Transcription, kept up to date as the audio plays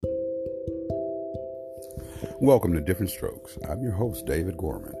Welcome to Different Strokes. I'm your host, David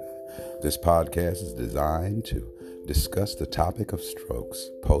Gorman. This podcast is designed to discuss the topic of strokes,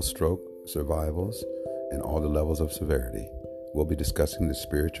 post-stroke survivals, and all the levels of severity. We'll be discussing the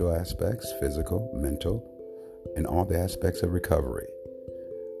spiritual aspects, physical, mental, and all the aspects of recovery.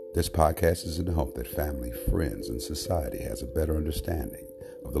 This podcast is in the hope that family, friends, and society has a better understanding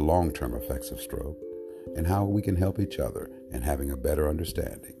of the long-term effects of stroke and how we can help each other in having a better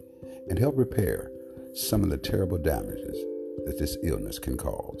understanding and help repair some of the terrible damages that this illness can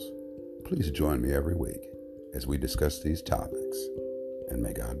cause. Please join me every week as we discuss these topics, and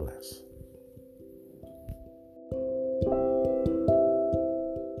may God bless.